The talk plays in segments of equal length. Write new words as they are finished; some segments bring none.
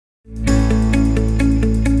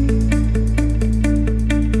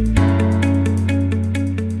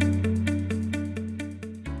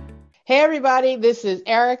everybody, this is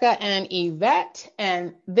Ericka and Yvette,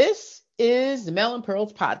 and this is the Mel and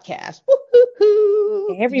Pearls podcast.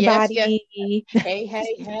 Woo-hoo-hoo. Hey, Yes, yes. everybody. Hey,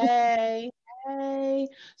 hey, hey, hey.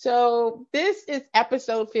 So this is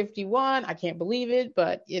episode 51. I can't believe it,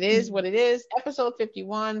 but it is what it is. Episode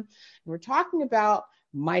 51. We're talking about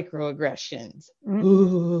microaggressions. What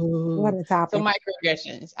Ooh. a So topic.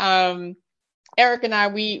 microaggressions. Eric and I,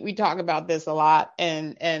 we talk about this a lot,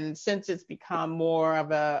 and since it's become more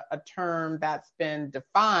of a term that's been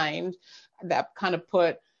defined, that kind of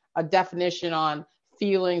put a definition on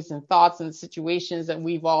feelings and thoughts and situations that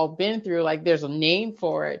we've all been through, like there's a name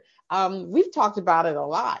for it. We've talked about it a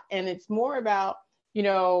lot, and it's more about, you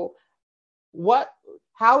know,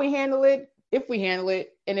 how we handle it, if we handle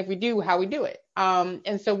it, and if we do, how we do it.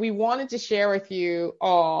 And so we wanted to share with you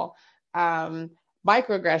all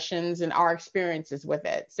microaggressions and our experiences with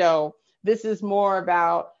it. So this is more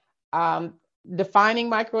about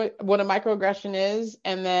defining what a microaggression is,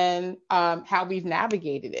 and then how we've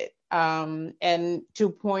navigated it, and to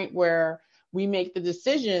a point where we make the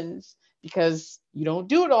decisions, because you don't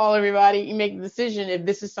do it all, everybody. You make the decision if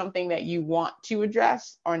this is something that you want to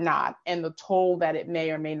address or not, and the toll that it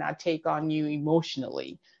may or may not take on you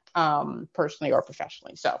emotionally, personally or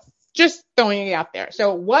professionally. So just throwing it out there.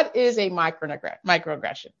 So what is a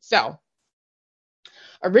microaggression? So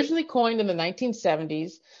originally coined in the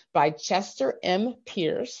 1970s by Chester M.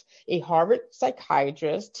 Pierce, a Harvard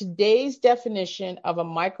psychiatrist, today's definition of a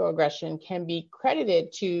microaggression can be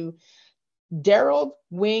credited to Daryl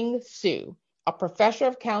Wing Sue, a professor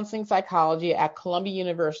of counseling psychology at Columbia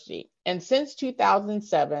University. And since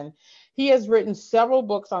 2007, he has written several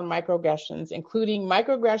books on microaggressions, including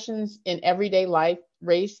Microaggressions in Everyday Life,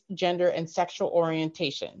 Race, Gender, and Sexual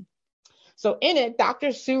Orientation. So in it,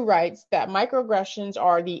 Dr. Sue writes that microaggressions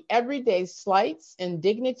are the everyday slights,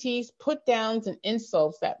 indignities, put-downs, and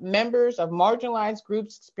insults that members of marginalized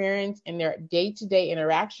groups experience in their day-to-day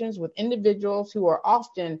interactions with individuals who are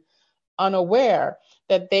often unaware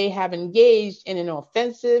that they have engaged in an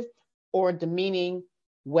offensive or demeaning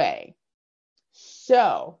way.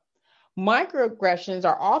 So, microaggressions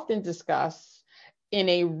are often discussed in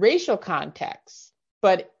a racial context,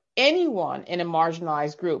 but anyone in a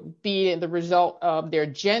marginalized group, be it the result of their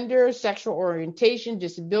gender, sexual orientation,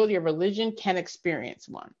 disability, or religion, can experience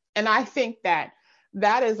one. And I think that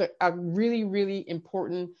is a really, really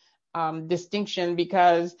important distinction,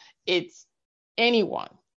 because it's anyone.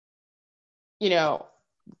 You know,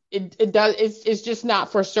 it's just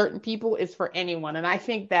not for certain people, it's for anyone. And I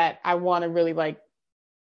think that I want to really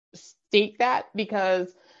state that,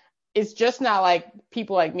 because it's just not like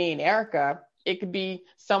people like me and Erica. It could be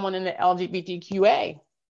someone in the LGBTQA,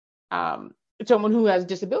 someone who has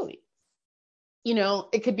disability.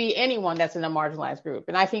 It could be anyone that's in a marginalized group.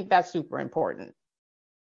 And I think that's super important.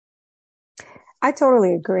 I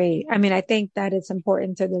totally agree. I mean, I think that it's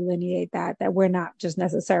important to delineate that we're not just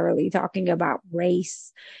necessarily talking about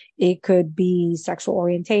race. It could be sexual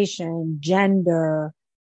orientation, gender,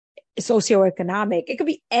 socioeconomic. It could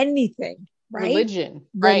be anything, right? Religion,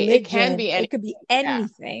 right? It can be It could be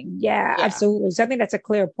anything. Yeah, Yeah. absolutely. So I think that's a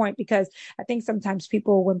clear point, because I think sometimes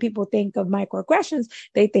when people think of microaggressions,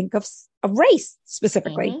 they think of race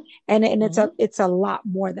specifically. And it's a lot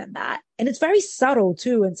more than that. And it's very subtle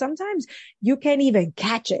too. And sometimes you can't even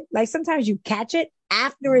catch it. Like sometimes you catch it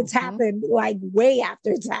after it's happened, like way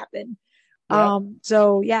after it's happened. Yep.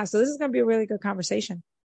 So this is going to be a really good conversation.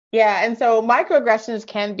 Yeah. And so microaggressions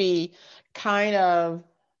can be kind of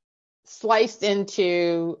sliced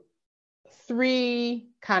into three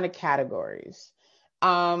kind of categories.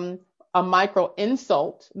 A micro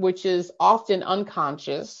insult, which is often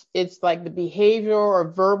unconscious. It's like the behavior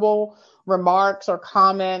or verbal remarks or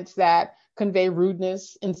comments that convey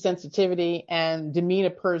rudeness, insensitivity, and demean a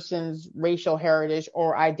person's racial heritage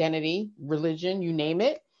or identity, religion, you name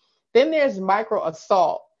it. Then there's micro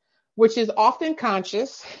assault, which is often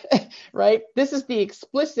conscious, right? This is the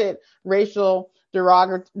explicit racial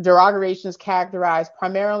derogations characterized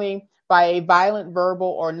primarily by a violent verbal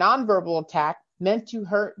or nonverbal attack meant to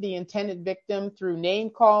hurt the intended victim through name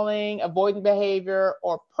calling, avoidant behavior,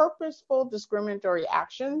 or purposeful discriminatory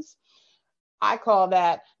actions. I call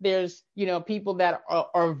that, there's, people that are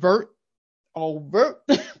overt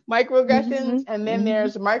microaggressions, and then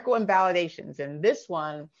there's micro invalidations. And this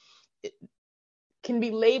one can be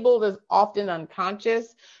labeled as often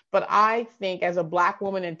unconscious, but I think as a Black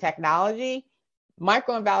woman in technology,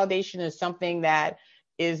 microinvalidation is something that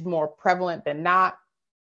is more prevalent than not.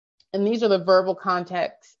 And these are the verbal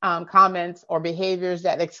comments or behaviors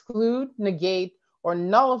that exclude, negate, or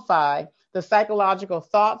nullify the psychological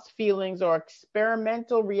thoughts, feelings, or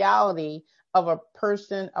experimental reality of a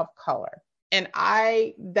person of color. And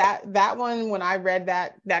that one, when I read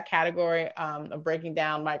that category of breaking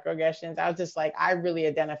down microaggressions, I was just like, I really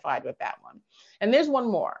identified with that one. And there's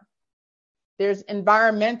one more. There's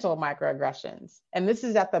environmental microaggressions, and this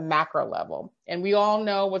is at the macro level. And we all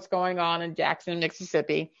know what's going on in Jackson,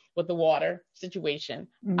 Mississippi with the water situation.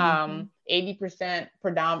 80%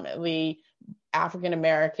 predominantly African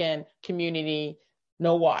American community,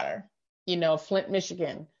 no water. Flint,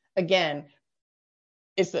 Michigan, again,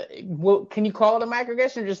 can you call it a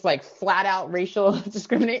microaggression or just like flat out racial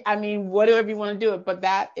discrimination? I mean, whatever you want to do it, but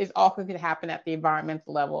that is all going to happen at the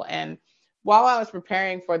environmental level. And while I was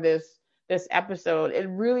preparing for this episode, it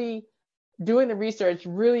really, doing the research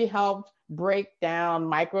really helped break down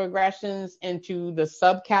microaggressions into the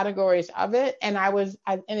subcategories of it. And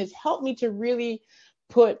it's helped me to really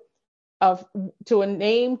put to a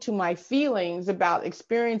name to my feelings about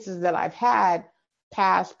experiences that I've had,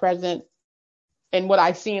 past, present, and what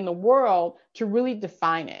I see in the world, to really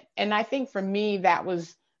define it. And I think for me, that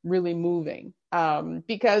was really moving.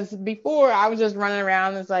 Because before I was just running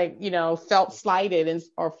around as like, felt slighted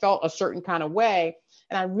or felt a certain kind of way.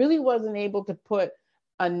 And I really wasn't able to put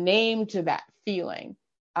a name to that feeling.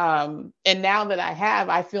 And now that I have,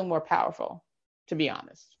 I feel more powerful, to be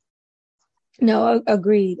honest. No,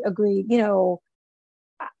 agreed.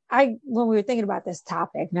 When we were thinking about this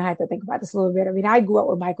topic, and I had to think about this a little bit. I mean, I grew up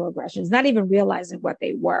with microaggressions, not even realizing what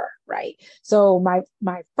they were, right? So my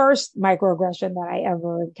first microaggression that I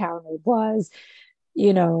ever encountered was,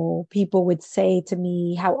 people would say to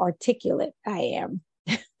me how articulate I am,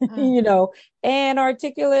 and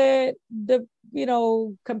articulate,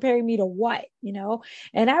 comparing me to what,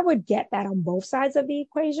 and I would get that on both sides of the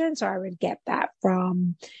equation. So I would get that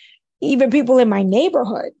from even people in my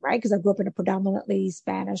neighborhood, right? Because I grew up in a predominantly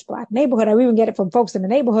Spanish Black neighborhood. I would even get it from folks in the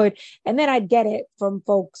neighborhood. And then I'd get it from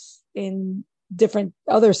folks in different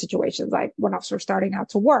other situations, like when I was first starting out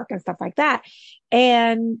to work and stuff like that.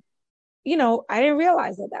 And, I didn't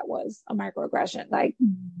realize that was a microaggression. Like,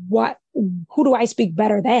 who do I speak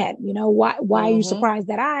better than? Why are you surprised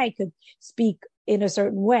that I could speak in a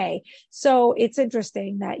certain way? So it's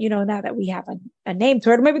interesting that, now that we have a name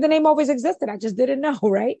to it, or maybe the name always existed, I just didn't know,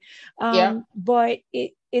 right? But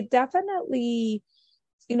it definitely,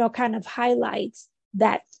 kind of highlights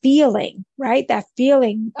that feeling, right? That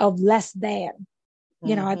feeling of less than.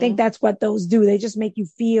 I think that's what those do. They just make you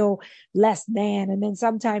feel less than. And then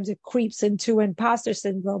sometimes it creeps into imposter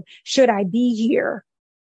syndrome. Should I be here?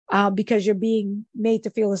 Because you're being made to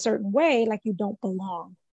feel a certain way, like you don't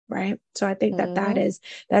belong. Right. So I think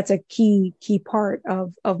that's a key part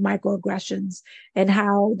of microaggressions and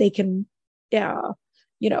how they can, affect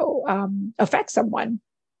someone.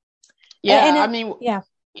 Whoo,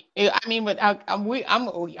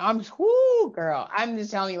 girl, I'm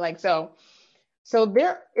just telling you, like, so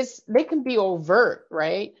they can be overt,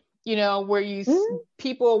 right? Where you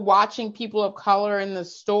people watching people of color in the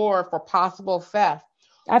store for possible theft,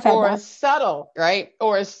 or as subtle, right?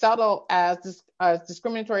 Or as subtle as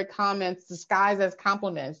discriminatory comments disguised as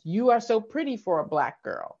compliments. You are so pretty for a Black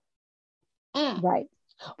girl. Right.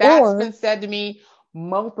 That's been said to me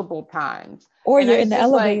multiple times. Or you're in the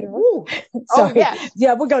elevator. Like, oh, yes.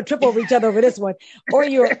 Yeah, we're going to trip over each other over this one. Or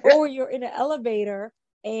you're in an elevator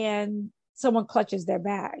and someone clutches their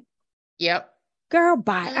bag. Yep. Girl,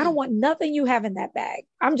 bye. I don't want nothing you have in that bag.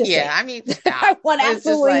 I'm just saying. I mean, stop. I want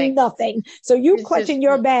absolutely nothing. So you clutching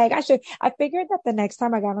your bag. I figured that the next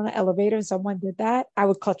time I got on an elevator and someone did that, I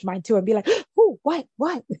would clutch mine too and be like, "Ooh, what?"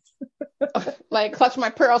 Like clutch my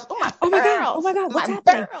pearls. Oh my God, what's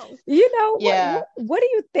happening? Pearls. What do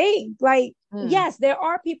you think? Like, yes, there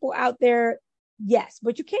are people out there, yes,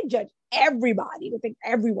 but you can't judge everybody to think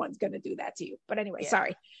everyone's going to do that to you. But anyway,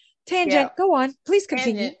 sorry. Tangent, go on. Please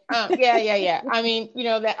continue. Yeah. I mean,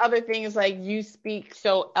 that other thing is like you speak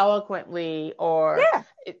so eloquently, or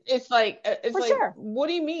it's like, sure. What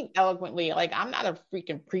do you mean eloquently? Like, I'm not a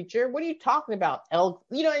freaking preacher. What are you talking about?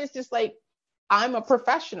 It's just like, I'm a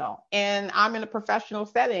professional and I'm in a professional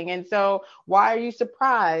setting. And so why are you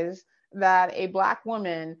surprised that a Black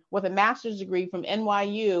woman with a master's degree from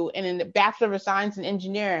NYU and a Bachelor of Science in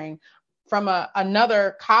Engineering from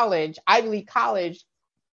another college, Ivy League college,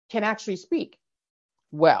 can actually speak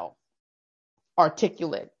well,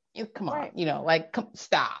 articulate? Come on, right.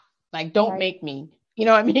 Stop. Like, don't make me, you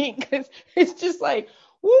know what I mean? Because it's just like,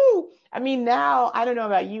 woo. I mean, now, I don't know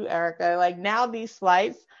about you, Ericka, like now these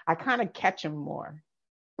slights, I kind of catch them more,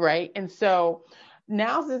 right? And so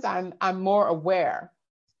now, since I'm more aware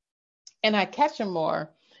and I catch them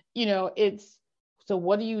more, so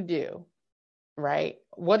what do you do, right?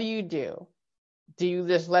 What do? Do you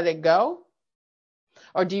just let it go?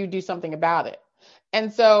 or do you do something about it?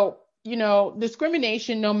 And so,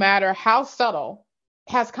 discrimination, no matter how subtle,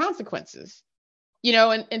 has consequences.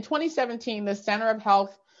 In 2017, the Center of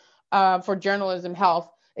Health for Journalism Health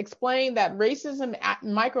explained that racism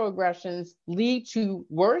and microaggressions lead to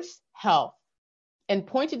worse health, and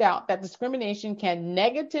pointed out that discrimination can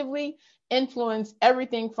negatively influence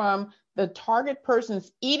everything from the target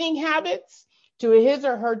person's eating habits to his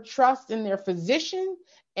or her trust in their physician,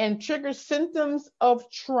 and trigger symptoms of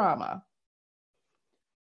trauma.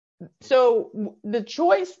 So the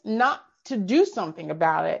choice not to do something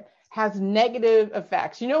about it has negative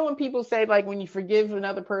effects. When people say, like, when you forgive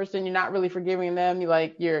another person, you're not really forgiving them.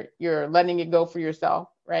 You're letting it go for yourself,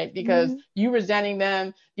 right? Because you resenting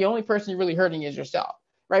them, the only person you're really hurting is yourself,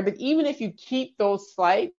 right? But even if you keep those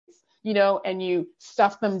slights, and you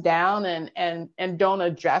stuff them down and don't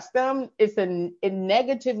address them, it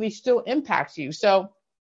negatively still impacts you. So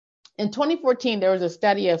in 2014, there was a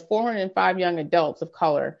study of 405 young adults of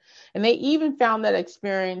color, and they even found that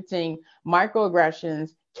experiencing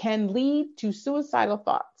microaggressions can lead to suicidal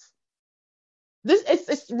thoughts.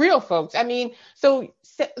 It's real, folks. I mean, so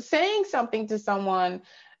saying something to someone,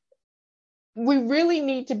 we really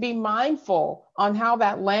need to be mindful on how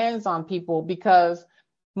that lands on people, because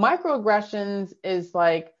microaggressions is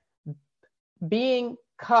like being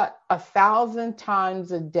cut 1,000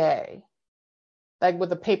 times a day, like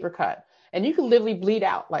with a paper cut, and you can literally bleed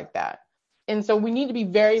out like that. And so we need to be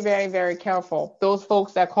very, very, very careful. Those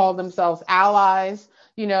folks that call themselves allies,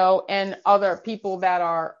 and other people that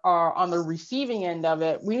are on the receiving end of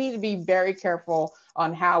it, we need to be very careful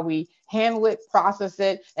on how we handle it, process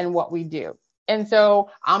it, and what we do. And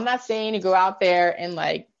so I'm not saying to go out there and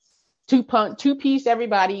like two-piece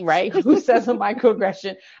everybody, right, who says a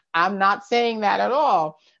microaggression. I'm not saying that at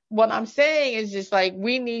all. What I'm saying is just like,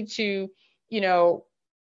 we need to,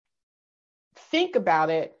 think about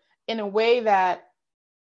it in a way that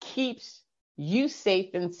keeps you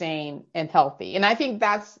safe and sane and healthy. And I think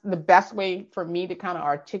that's the best way for me to kind of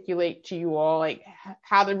articulate to you all, like,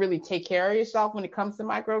 how to really take care of yourself when it comes to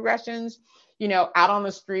microaggressions, out on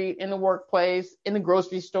the street, in the workplace, in the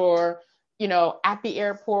grocery store, at the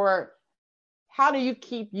airport. How do you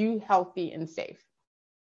keep you healthy and safe?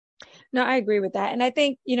 No, I agree with that. And I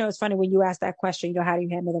think, it's funny when you ask that question, how do you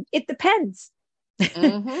handle them? It depends.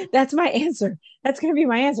 That's my answer. That's going to be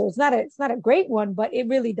my answer. It's not a great one, but it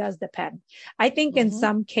really does depend. I think in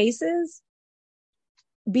some cases,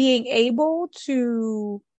 being able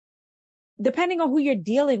to, depending on who you're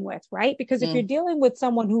dealing with, right? Because if you're dealing with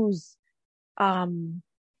someone who's, I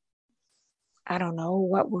don't know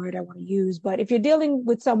what word I want to use, but if you're dealing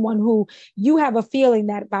with someone who you have a feeling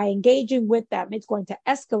that by engaging with them, it's going to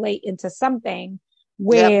escalate into something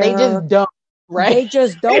where they just don't, right? They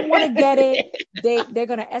just don't want to get it. They're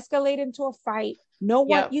going to escalate into a fight.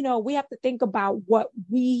 We have to think about what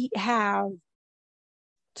we have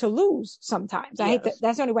to lose sometimes. I hate that.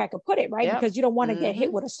 That's the only way I could put it, right? Because you don't want to get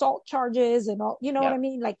hit with assault charges and all, what I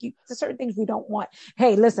mean? Like, there's certain things we don't want.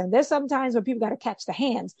 Hey, listen, there's some times when people got to catch the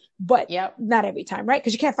hands, but not every time, right?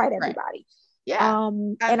 Because you can't fight everybody.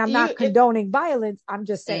 And I'm not condoning violence. I'm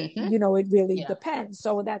just saying, it really depends.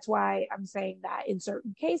 So that's why I'm saying that in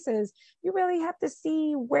certain cases, you really have to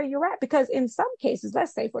see where you're at, because in some cases,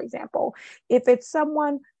 let's say, for example, if it's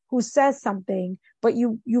someone who says something, but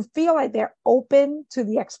you feel like they're open to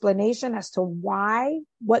the explanation as to why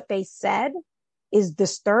what they said is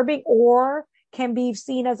disturbing or can be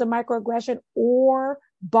seen as a microaggression or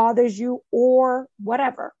bothers you or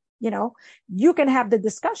whatever, you can have the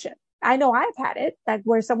discussion. I know I've had it, like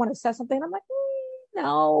where someone has said something, I'm like,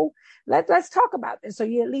 no, let's talk about this. So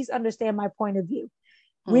you at least understand my point of view.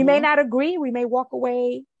 We may not agree. We may walk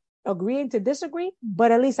away agreeing to disagree,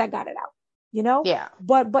 but at least I got it out,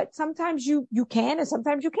 but sometimes you can, and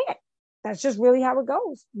sometimes you can't. That's just really how it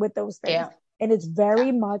goes with those things. And it's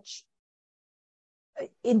very much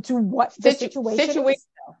into what the situation is.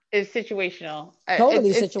 It's situational.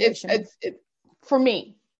 Totally situational. It's for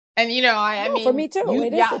me. And, I mean, for me too,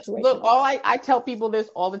 it is situational. Look, I tell people this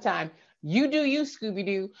all the time. You do you,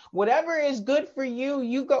 Scooby-Doo. Whatever is good for you,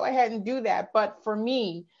 you go ahead and do that. But for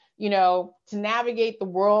me, to navigate the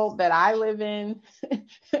world that I live in,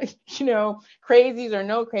 crazies or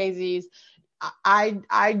no crazies,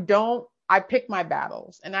 I pick my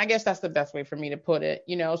battles. And I guess that's the best way for me to put it,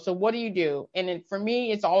 so what do you do? And for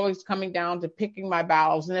me, it's always coming down to picking my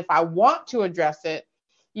battles. And if I want to address it,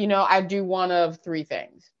 I do one of three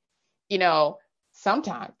things.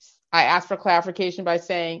 Sometimes I ask for clarification by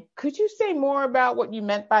saying, could you say more about what you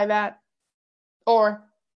meant by that? Or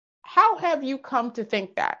how have you come to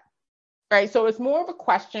think that? Right. So it's more of a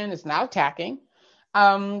question. It's not attacking.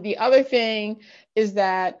 The other thing is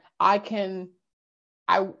that I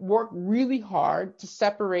work really hard to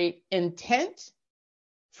separate intent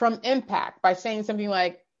from impact by saying something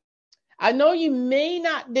like, I know you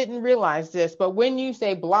didn't realize this, but when you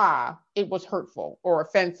say blah, it was hurtful or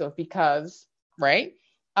offensive because, right?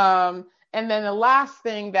 And then the last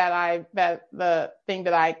thing the thing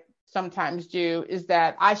that I sometimes do is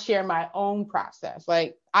that I share my own process.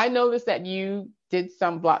 Like, I noticed that you did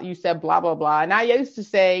you said blah, blah, blah. And I used to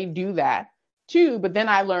say, do that too, but then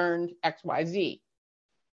I learned XYZ.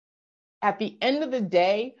 At the end of the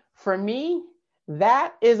day, for me,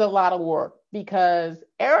 that is a lot of work because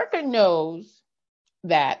Ericka knows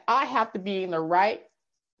that I have to be in the right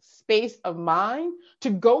space of mind to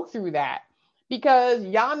go through that. Because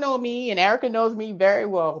y'all know me and Ericka knows me very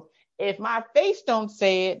well. If my face don't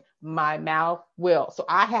say it, my mouth will. So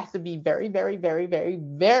I have to be very, very, very, very,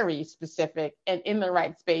 very specific and in the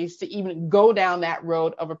right space to even go down that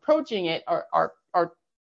road of approaching it or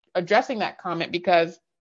addressing that comment, because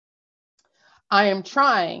I am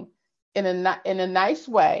trying in a nice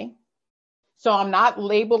way. So I'm not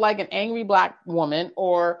labeled like an angry Black woman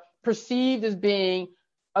or perceived as being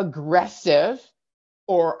aggressive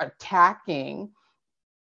or attacking,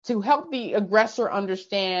 to help the aggressor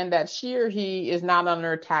understand that she or he is not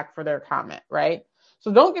under attack for their comment, right?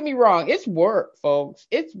 So don't get me wrong. It's work, folks.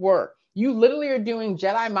 It's work. You literally are doing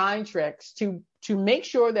Jedi mind tricks to make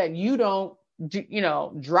sure that you don't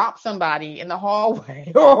drop somebody in the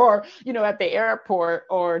hallway or, at the airport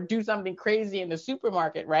or do something crazy in the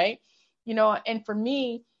supermarket, right? And for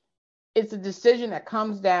me, it's a decision that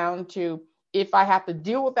comes down to if I have to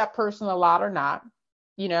deal with that person a lot or not.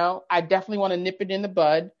 I definitely want to nip it in the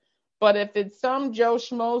bud. But if it's some Joe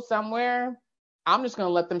Schmo somewhere, I'm just going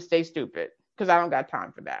to let them stay stupid because I don't got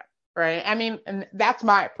time for that, right? I mean, and that's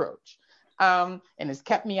my approach. And it's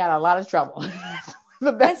kept me out of a lot of trouble.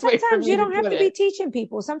 The best and way for sometimes me you to don't have put to be it. teaching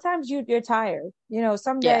people. Sometimes you're tired.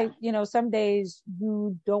 Some Yeah. days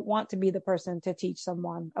you don't want to be the person to teach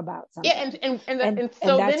someone about something. Yeah, and and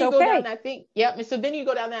so then that's you go down okay. that thing. Yep. And so then you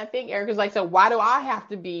go down that thing, Eric, is like, so why do I have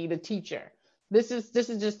to be the teacher? This is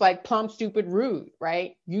just like plumb stupid rude,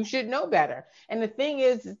 right? You should know better. And the thing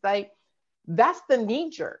is, it's like, that's the knee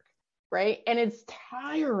jerk, right? And it's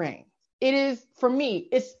tiring. It is, for me,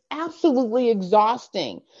 it's absolutely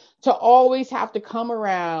exhausting to always have to come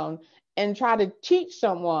around and try to teach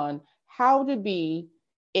someone how to be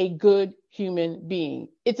a good human being.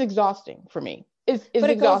 It's exhausting for me. It's But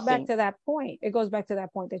it goes back exhausting. to that point. It goes back to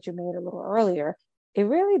that point that you made a little earlier. It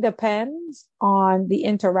really depends on the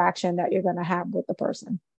interaction that you're going to have with the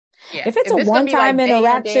person. Yeah. If it's If a it's gonna be one-time like day in, day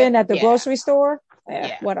interaction out, at the yeah, grocery store,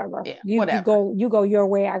 yeah, whatever. yeah, You whatever. go your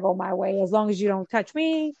way, I go my way. As long as you don't touch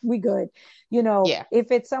me, we good. Yeah.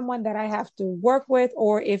 If it's someone that I have to work with,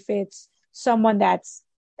 or if it's someone that's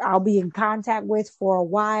I'll be in contact with for a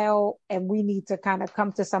while and we need to kind of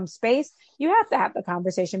come to some space, you have to have the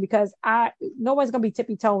conversation because no one's gonna be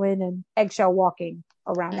tippy-toeing and eggshell walking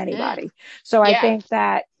around Mm-hmm. anybody. So I Yeah. think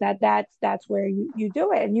that's where you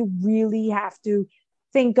do it, and you really have to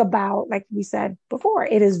think about, like we said before,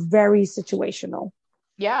 it is very situational.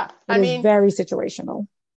 Yeah. It is very situational.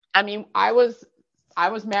 I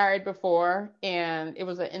was married before, and it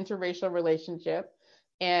was an interracial relationship.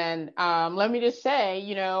 And let me just say,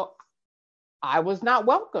 I was not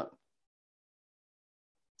welcome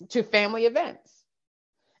to family events.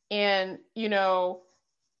 And,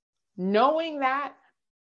 knowing that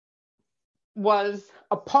was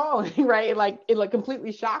appalling, right? Like, it like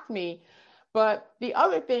completely shocked me. But the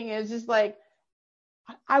other thing is just like,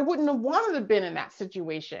 I wouldn't have wanted to have been in that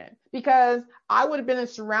situation because I would have been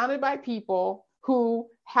surrounded by people who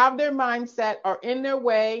have their mindset, are in their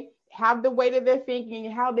way, have the way that they're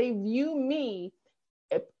thinking, how they view me.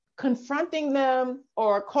 Confronting them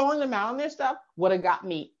or calling them out on their stuff would have got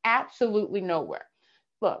me absolutely nowhere.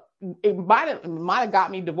 Look, it might have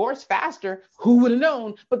got me divorced faster. Who would have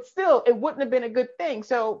known? But still, it wouldn't have been a good thing.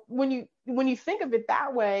 So when you think of it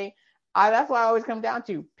that way, that's why I always come down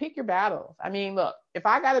to pick your battles. I mean, look, if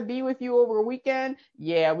I got to be with you over a weekend,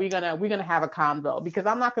 yeah, we're gonna have a convo, because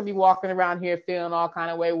I'm not gonna be walking around here feeling all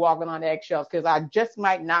kind of way, walking on eggshells, because I just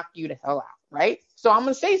might knock you the hell out, right? So I'm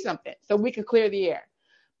gonna say something so we can clear the air.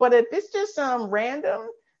 But if it's just some rando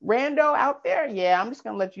out there, yeah, I'm just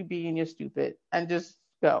gonna let you be in your stupid and just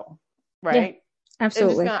go, Yeah, right?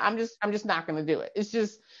 absolutely. I'm just not gonna do it.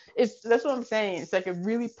 That's what I'm saying. It's like a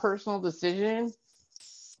really personal decision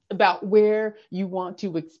about where you want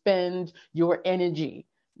to expend your energy,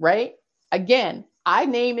 right? Again, I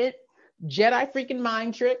name it Jedi freaking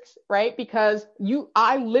mind tricks, right? Because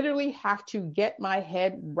I literally have to get my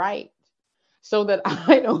head right. so that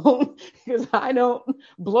I don't, because I don't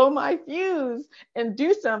blow my fuse and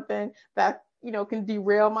do something that, can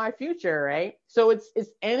derail my future, right? So it's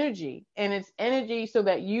energy, and it's energy so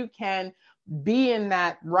that you can be in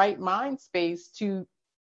that right mind space to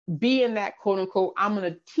be in that quote unquote, I'm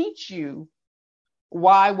going to teach you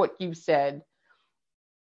why what you said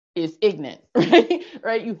is ignorant, right?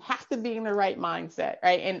 Right? You have to be in the right mindset,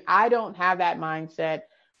 right? And I don't have that mindset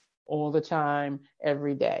all the time,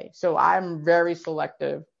 every day. So I'm very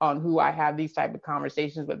selective on who I have these type of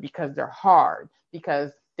conversations with, because they're hard,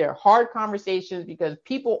 because they're hard conversations, because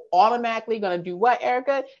people automatically going to do what,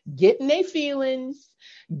 Ericka? Get in their feelings,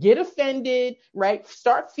 get offended, right?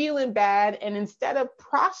 Start feeling bad. And instead of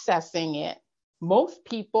processing it, most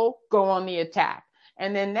people go on the attack.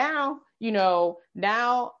 And then now you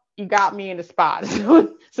got me in the spot.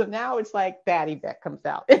 So now it's like that Yvette comes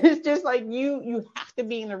out. It's just like you have to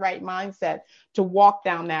be in the right mindset to walk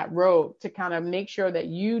down that road, to kind of make sure that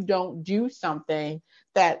you don't do something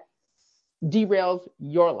that derails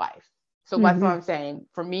your life. So that's what I'm saying.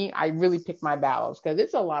 For me, I really pick my battles, because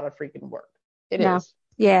it's a lot of freaking work. It No. is.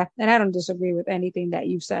 Yeah. And I don't disagree with anything that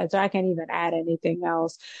you've said. So I can't even add anything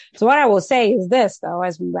else. So what I will say is this, though,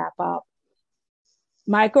 as we wrap up: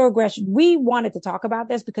 microaggression. We wanted to talk about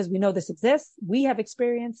this because we know this exists. We have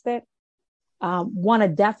experienced it. Want to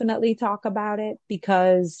definitely talk about it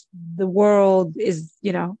because the world is,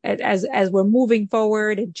 as we're moving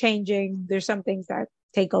forward and changing, there's some things that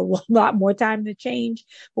take a lot more time to change.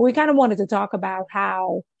 But we kind of wanted to talk about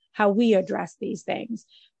how we address these things.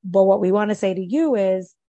 But what we want to say to you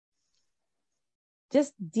is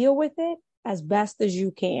just deal with it as best as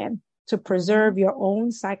you can to preserve your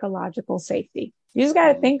own psychological safety. You just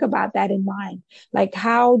got to think about that in mind. Like,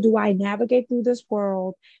 how do I navigate through this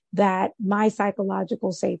world that my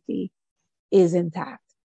psychological safety is intact?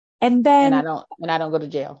 And then, and I don't go to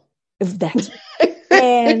jail. if that's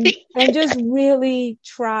and just really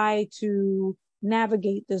try to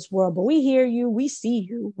navigate this world. But we hear you, we see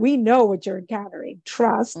you, we know what you're encountering.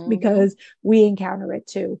 Trust, because we encounter it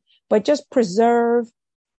too. But just preserve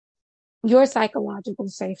your psychological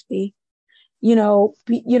safety.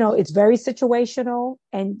 It's very situational,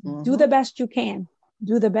 and do the best you can.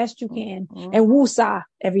 Do the best you can. And woosah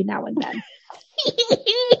every now and then.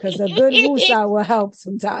 Because a good woosah will help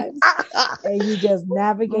sometimes. And you just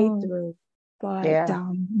navigate through. But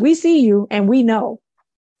we see you and we know.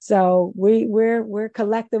 So we're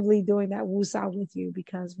collectively doing that woosah with you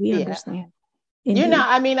because we understand. Indeed.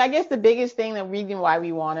 I mean, I guess the biggest thing, the reason why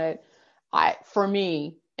we wanted, for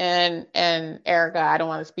me, and Ericka, I don't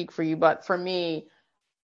want to speak for you, but for me,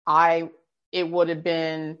 it would have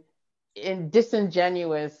been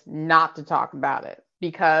disingenuous not to talk about it,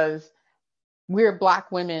 because we're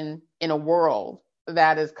Black women in a world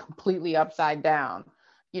that is completely upside down.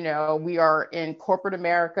 We are in corporate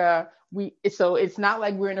America. So it's not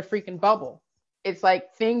like we're in a freaking bubble. It's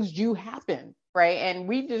like things do happen, right? And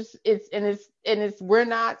we're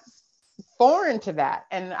not foreign to that.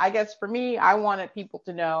 And I guess for me, I wanted people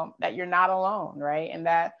to know that you're not alone, right? And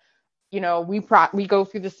that, we go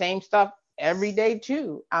through the same stuff every day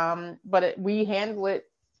too. But we handle it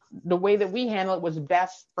the way that we handle it was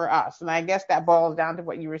best for us. And I guess that boils down to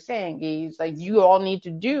what you were saying, Geese. Like, you all need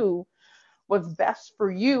to do what's best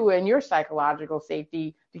for you and your psychological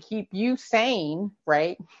safety to keep you sane,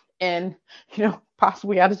 right? And,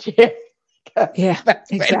 possibly out of jail. Yeah,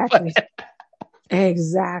 exactly.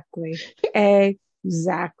 Exactly.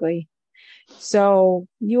 Exactly. So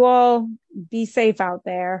you all be safe out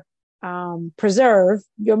there. Preserve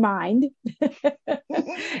your mind.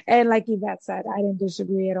 And like Yvette said, I didn't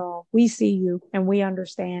disagree at all. We see you and we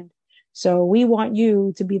understand. So we want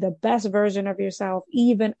you to be the best version of yourself,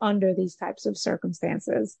 even under these types of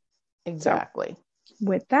circumstances. Exactly. So,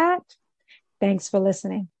 with that, thanks for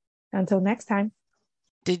listening. Until next time.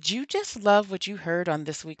 Did you just love what you heard on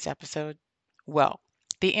this week's episode? Well,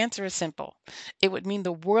 the answer is simple. It would mean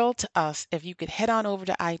the world to us if you could head on over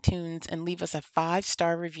to iTunes and leave us a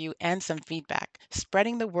 5-star review and some feedback.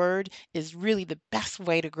 Spreading the word is really the best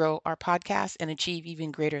way to grow our podcast and achieve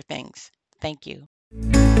even greater things. Thank you.